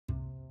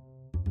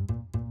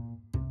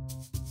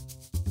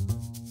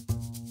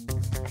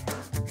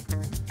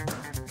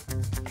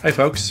Hi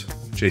folks,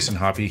 Jason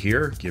Hoppe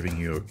here, giving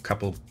you a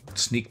couple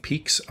sneak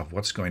peeks of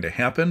what's going to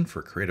happen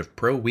for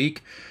CreativePro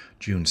Week,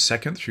 June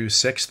 2nd through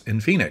 6th in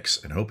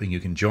Phoenix, and hoping you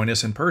can join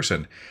us in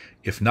person.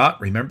 If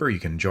not, remember you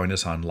can join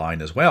us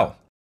online as well.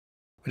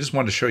 I just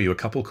wanted to show you a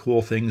couple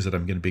cool things that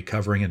I'm going to be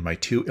covering in my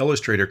 2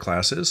 Illustrator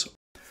classes.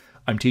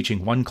 I'm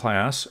teaching one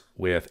class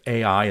with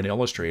AI and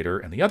Illustrator,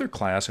 and the other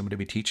class I'm going to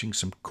be teaching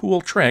some cool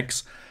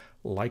tricks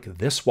like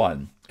this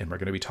one. And we're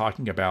going to be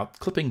talking about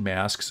clipping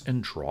masks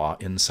and Draw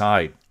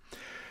Inside.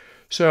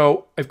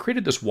 So I've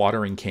created this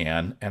watering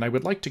can, and I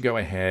would like to go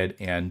ahead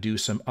and do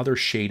some other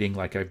shading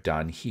like I've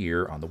done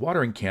here on the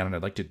watering can, and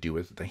I'd like to do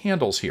with the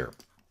handles here.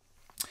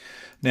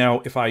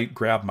 Now, if I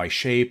grab my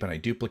shape and I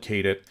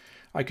duplicate it,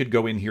 I could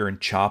go in here and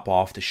chop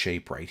off the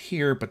shape right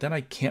here, but then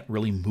I can't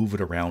really move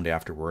it around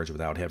afterwards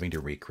without having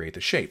to recreate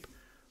the shape.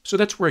 So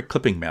that's where a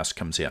clipping mask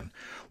comes in.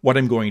 What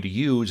I'm going to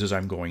use is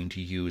I'm going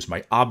to use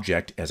my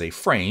object as a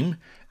frame,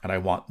 and I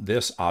want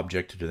this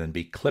object to then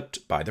be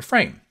clipped by the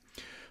frame.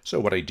 So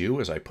what I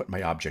do is I put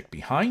my object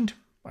behind,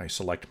 I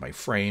select my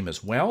frame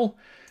as well.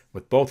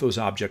 With both those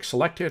objects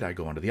selected, I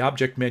go into the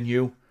object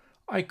menu,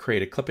 I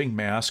create a clipping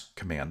mask,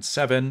 Command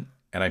 7,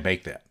 and I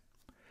make that.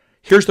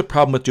 Here's the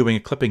problem with doing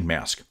a clipping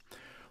mask.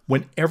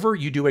 Whenever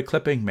you do a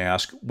clipping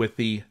mask with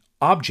the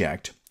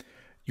object,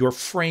 your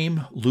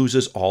frame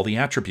loses all the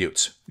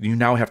attributes. You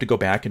now have to go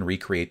back and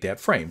recreate that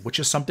frame, which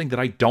is something that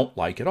I don't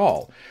like at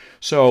all.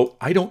 So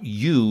I don't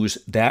use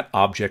that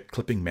object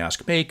clipping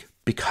mask make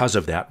because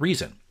of that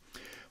reason.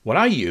 What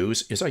I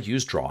use is I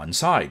use Draw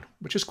Inside,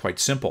 which is quite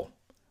simple.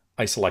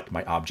 I select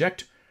my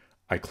object,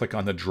 I click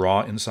on the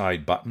Draw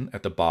Inside button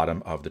at the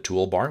bottom of the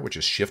toolbar, which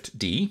is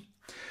Shift-D.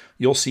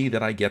 You'll see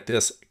that I get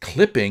this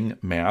clipping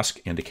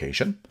mask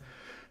indication.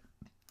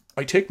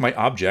 I take my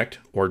object,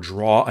 or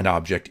draw an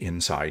object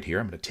inside here.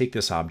 I'm going to take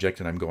this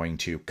object and I'm going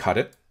to cut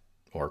it,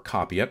 or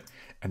copy it,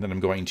 and then I'm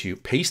going to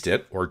paste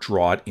it, or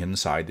draw it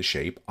inside the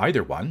shape,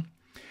 either one.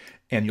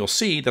 And you'll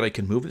see that I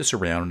can move this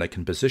around and I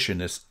can position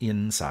this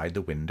inside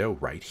the window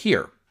right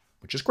here,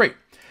 which is great.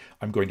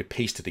 I'm going to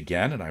paste it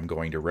again and I'm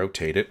going to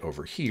rotate it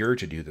over here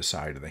to do the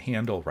side of the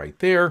handle right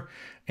there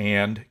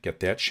and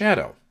get that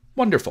shadow.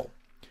 Wonderful.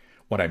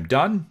 When I'm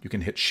done, you can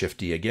hit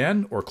Shift-D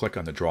again or click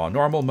on the Draw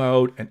Normal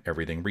mode and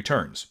everything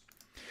returns.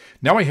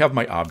 Now I have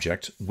my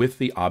object with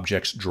the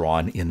objects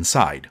drawn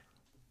inside.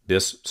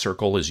 This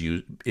circle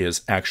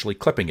is actually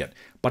clipping it,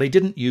 but I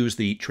didn't use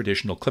the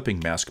traditional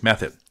clipping mask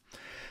method.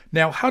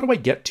 Now, how do I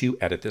get to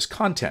edit this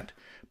content?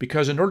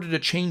 Because in order to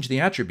change the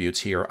attributes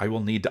here, I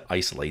will need to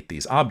isolate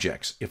these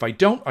objects. If I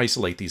don't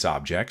isolate these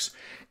objects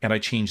and I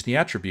change the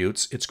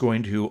attributes, it's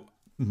going to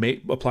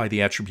apply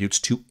the attributes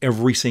to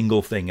every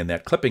single thing in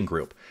that clipping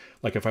group.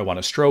 Like if I want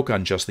a stroke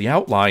on just the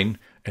outline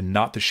and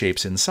not the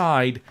shapes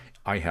inside,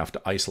 I have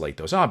to isolate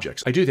those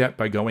objects. I do that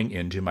by going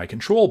into my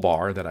control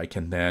bar that I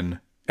can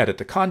then edit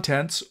the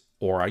contents,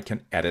 or I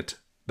can edit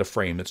the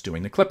frame that's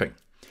doing the clipping.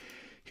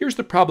 Here's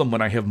the problem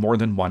when I have more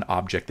than one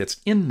object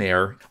that's in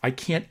there, I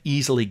can't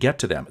easily get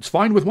to them. It's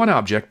fine with one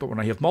object, but when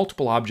I have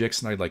multiple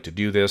objects and I'd like to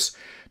do this,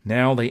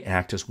 now they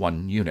act as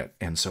one unit.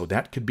 And so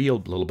that could be a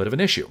little bit of an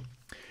issue.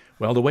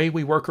 Well, the way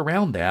we work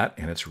around that,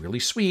 and it's really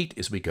sweet,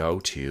 is we go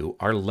to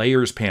our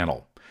Layers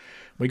panel.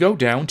 We go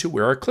down to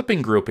where our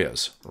clipping group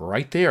is.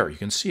 Right there, you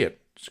can see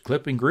it. It's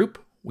clipping group.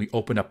 We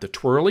open up the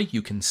twirly.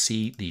 You can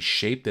see the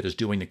shape that is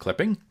doing the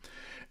clipping.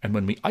 And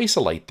when we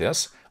isolate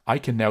this, I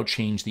can now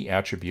change the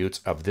attributes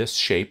of this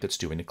shape that's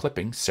doing the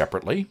clipping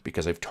separately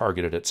because I've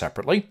targeted it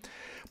separately.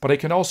 But I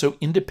can also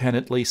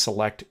independently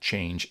select,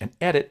 change, and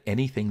edit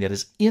anything that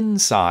is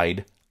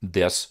inside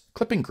this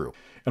clipping group.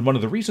 And one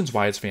of the reasons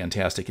why it's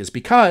fantastic is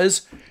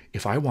because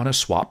if I want to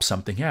swap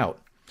something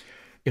out,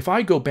 if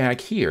I go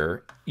back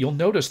here, you'll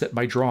notice that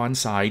my Draw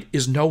Inside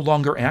is no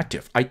longer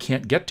active. I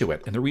can't get to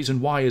it. And the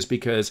reason why is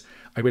because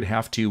I would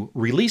have to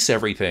release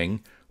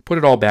everything, put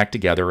it all back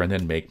together, and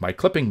then make my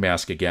clipping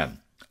mask again.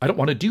 I don't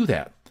want to do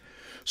that.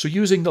 So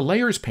using the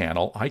Layers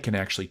panel, I can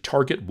actually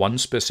target one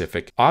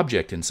specific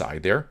object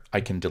inside there.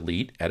 I can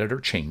delete, edit, or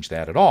change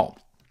that at all.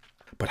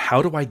 But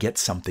how do I get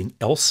something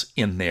else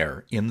in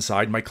there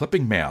inside my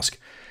clipping mask?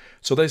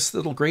 So this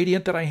little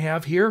gradient that I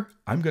have here,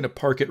 I'm going to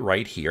park it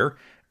right here.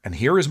 And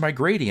here is my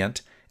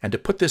gradient. And to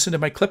put this into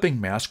my clipping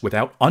mask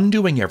without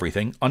undoing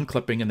everything,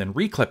 unclipping and then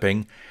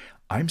reclipping,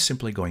 I'm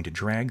simply going to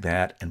drag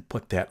that and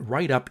put that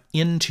right up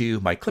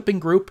into my clipping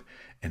group.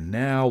 And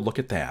now look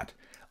at that.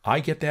 I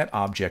get that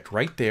object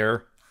right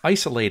there,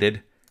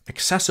 isolated,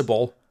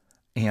 accessible,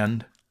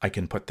 and I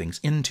can put things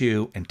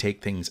into and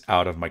take things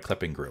out of my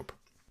clipping group.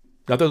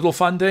 Another little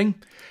fun thing,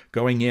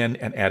 going in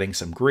and adding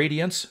some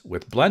gradients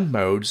with blend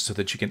modes so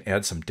that you can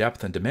add some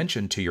depth and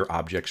dimension to your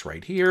objects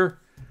right here,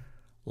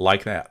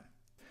 like that.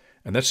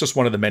 And that's just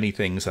one of the many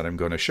things that I'm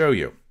going to show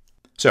you.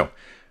 So,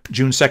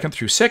 June 2nd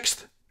through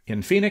 6th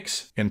in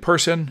Phoenix, in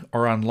person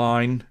or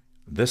online,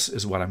 this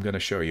is what I'm going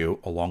to show you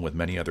along with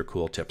many other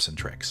cool tips and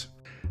tricks.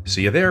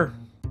 See you there.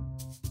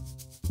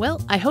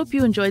 Well, I hope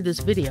you enjoyed this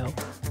video.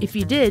 If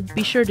you did,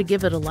 be sure to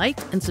give it a like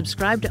and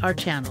subscribe to our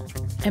channel.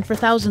 And for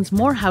thousands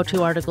more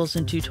how-to articles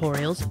and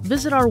tutorials,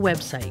 visit our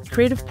website,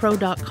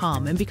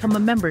 CreativePro.com, and become a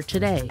member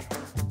today.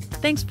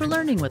 Thanks for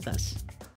learning with us.